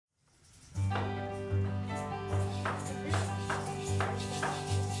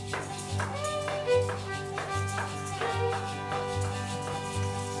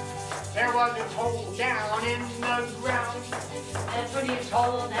was a hole down in the ground, the prettiest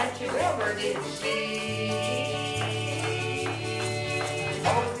hole that you ever did see.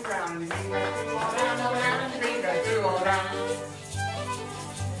 Hole in the ground, and the green grass grew all around, and the green grass grew all around.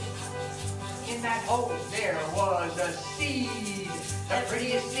 In that hole there was a seed, the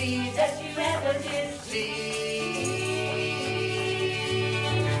prettiest seed that you ever did see.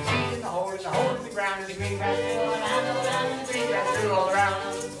 Seed in the hole in the ground, and the green grass grew all around, and the green grass grew all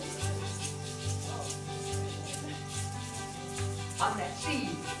around. On that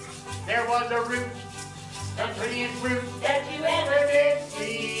seed there was a root, the prettiest root that you ever did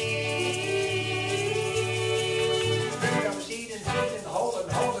see. Root of a seed and seed in the hole in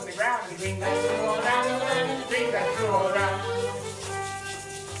the ground, and the green grass grew all around, and the green grass grew all around.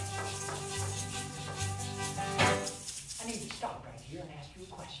 I need to stop right here and ask you a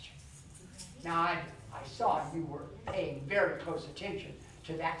question. Now, I saw you were paying very close attention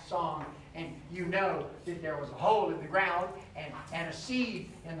to that song, and you know that there was a hole in the ground and a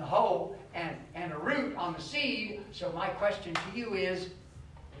seed in the hole and a root on the seed. So my question to you is,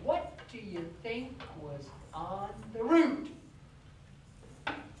 what do you think was on the root?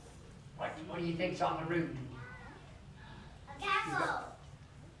 What do you think's on the root? A gecko.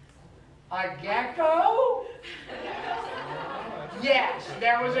 A gecko? Yes,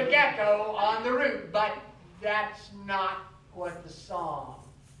 there was a gecko on the root, but that's not what the song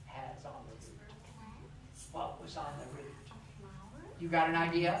has on the root. What was on the root? You got an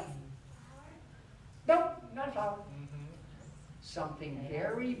idea? Nope, not a flower. Something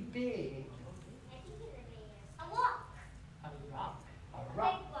very big. A rock. A rock. A Big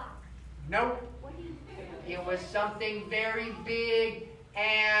rock. rock. Nope. It was something very big,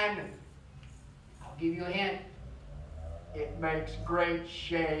 and I'll give you a hint. It makes great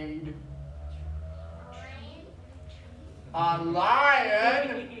shade. A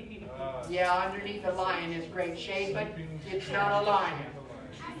lion. Yeah, underneath the lion is great shade, but it's not a lion.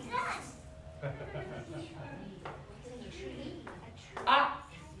 Ah,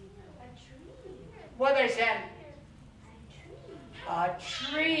 what they said? A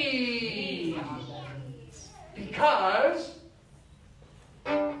tree. Because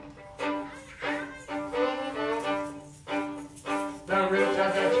the roots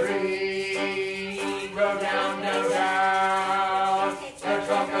of the tree grow down, down, down. The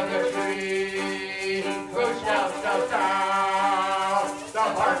trunk of the tree goes down, down, down. The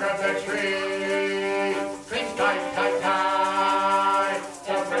bark of the tree clings tight, tight, tight.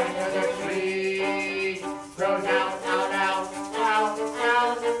 The branch of the tree grows out, out, out, out,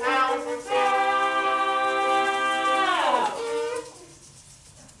 out, out, out.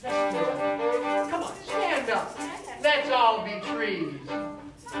 Let's do it. Come on, stand up. Let's all be trees.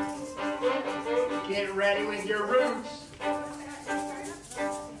 Get ready with your roots.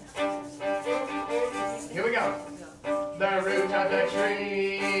 Here we go. The roots of the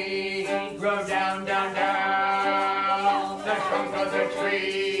tree grow down, down, down. The trunk of the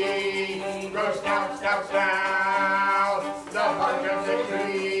tree grows down, down, down. The bark of the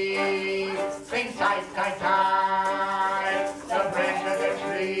tree clings tight, tight, tight. The branch of the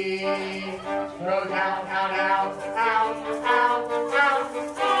tree grows out, out, out, out, out, out,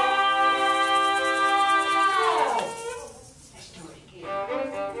 out. Let's do it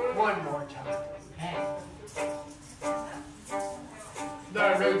again. One more time. The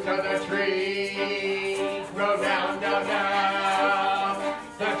roots of the tree grow down, down, down.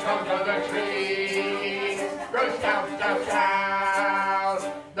 The trunk of the tree grows down, down, down.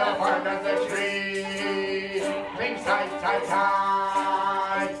 The bark of the tree clings tight, tight,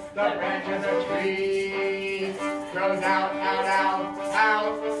 tight. The branch of the tree grows out, out, out,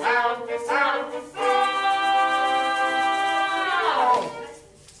 out, out, out, out.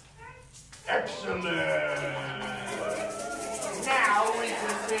 Excellent. Now we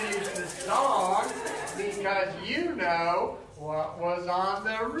can finish the song because you know what was on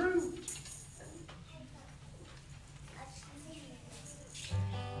the root.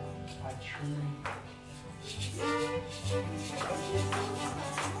 A tree.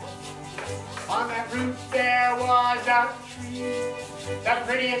 On that root there was a tree, the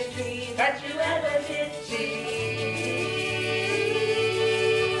prettiest tree that you ever did see.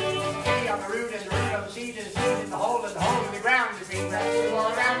 Tree on the root and the root of the seed and the seed in the hole and the hole in the ground. The green grass grew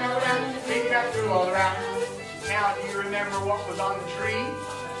all around, all around, the green grass grew all around. Now, do you remember what was on the tree?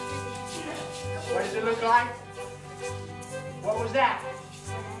 What does it look like? What was that?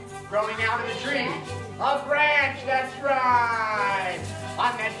 Growing out of the tree. A branch, that's right.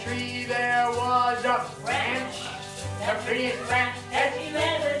 On that tree there was a branch, the prettiest branch that you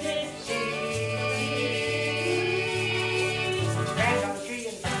ever did see. Branch on the tree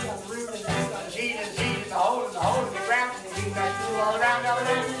and the tree on the root and the around, all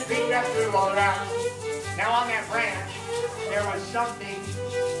around, the green grass grew all around. Now on that branch, there was something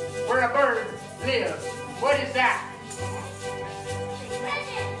where a bird lived. What is that?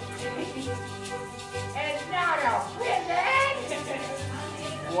 It's not a prison.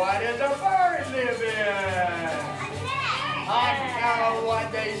 What does a bird live in? I know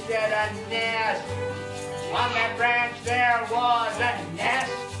what they said, a nest. On that branch there was a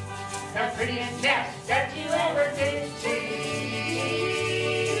nest. The prettiest nest that you ever did see.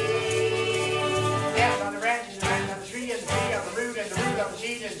 Nest on the branch, and the branch on the tree, and the tree on the root, and the root on the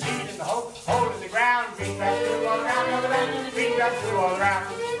seed, and the seed in the hole in the ground. Green grass grew all around, all around. Green grass grew all around.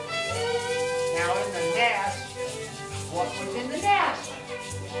 Now in the nest, what was in the nest?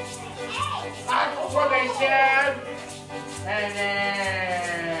 That's what they said. And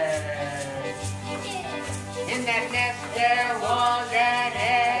in that nest there was an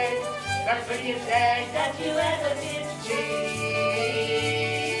egg. The prettiest egg that you ever did see.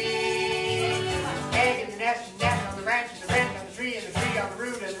 Egg in the nest on the branch, and the branch on the tree, and the tree on the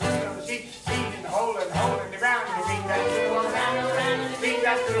root, and the root on the seed, seed in the hole in the ground, and the green grass grew all around, and the green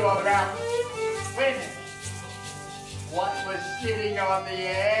grass grew all around. Wait a minute. What was sitting on the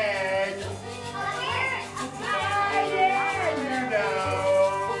egg? You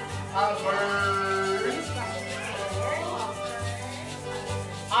know, a bird.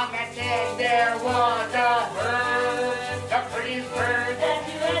 On that egg there was a bird, the prettiest bird that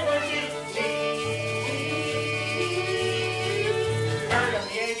you ever did see. Bird on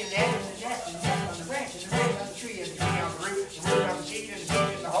the egg, and the egg in the nest, and the nest on the branch, and the branch on the tree, and the tree on the root on the seed, and the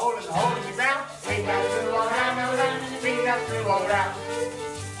seed in the hole in the ground. Green grass grew all around, all around, green grass grew all around.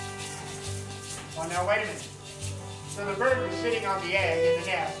 Well, now wait a minute. So the bird was sitting on the egg in the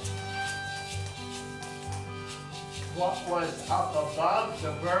nest. What was up above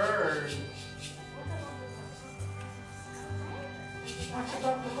the bird? What's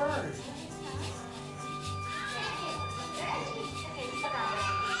above the bird?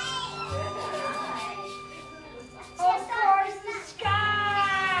 Of course, the sky!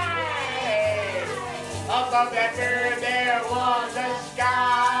 Above that bird there was a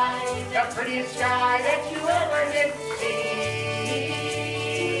sky, the prettiest sky that you ever did see.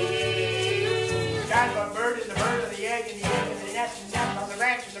 Sky's on the bird, and the bird on the egg, and the egg in the nest, and the nest on the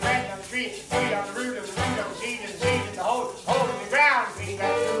branch, and the branch on the tree, seed on the root, and the root on the seed, and the seed in the hole in the ground. Green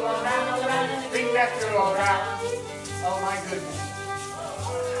grass grew all around, all around, green grass grew all around. Oh my goodness.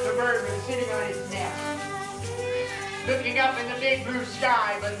 The bird was sitting on his nest, looking up in the big blue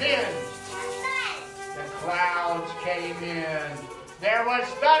sky, but then the clouds came in. There was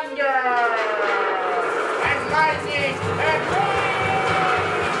thunder and lightning and rain.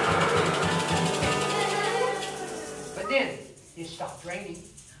 But then it stopped raining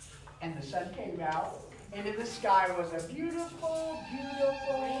and the sun came out, and in the sky was a beautiful,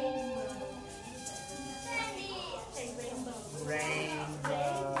 beautiful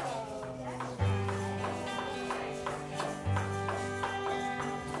rainbow.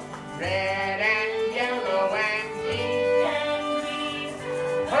 Red and yellow and pink and green,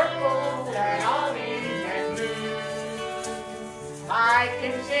 purple and orange and blue. I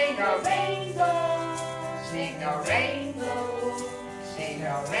can sing a rainbow, sing a rainbow, sing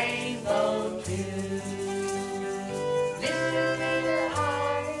a rainbow too. Listen in your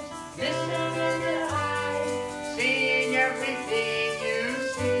eyes, listen in your eyes, sing everything you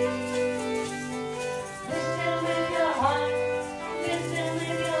see. Listen with your heart, listen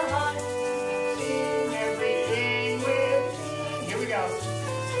with your heart, sing everything with me. Here we go.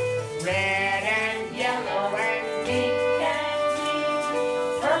 Red and yellow and pink and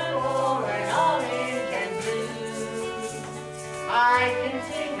green, purple and orange and blue. I can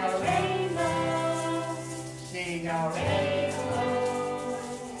sing a rainbow, sing a rainbow,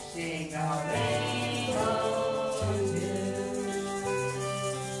 sing a rainbow too.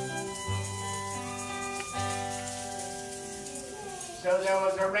 So there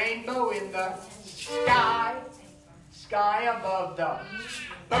was a rainbow in the sky above the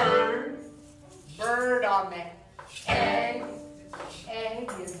bird on the egg in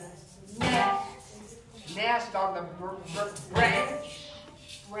the nest on the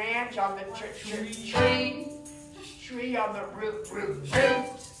branch on the tree on the root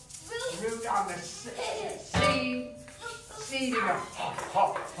on the seed in the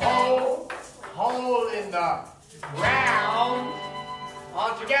hole in the ground.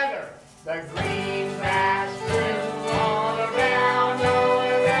 All together, the green grass grew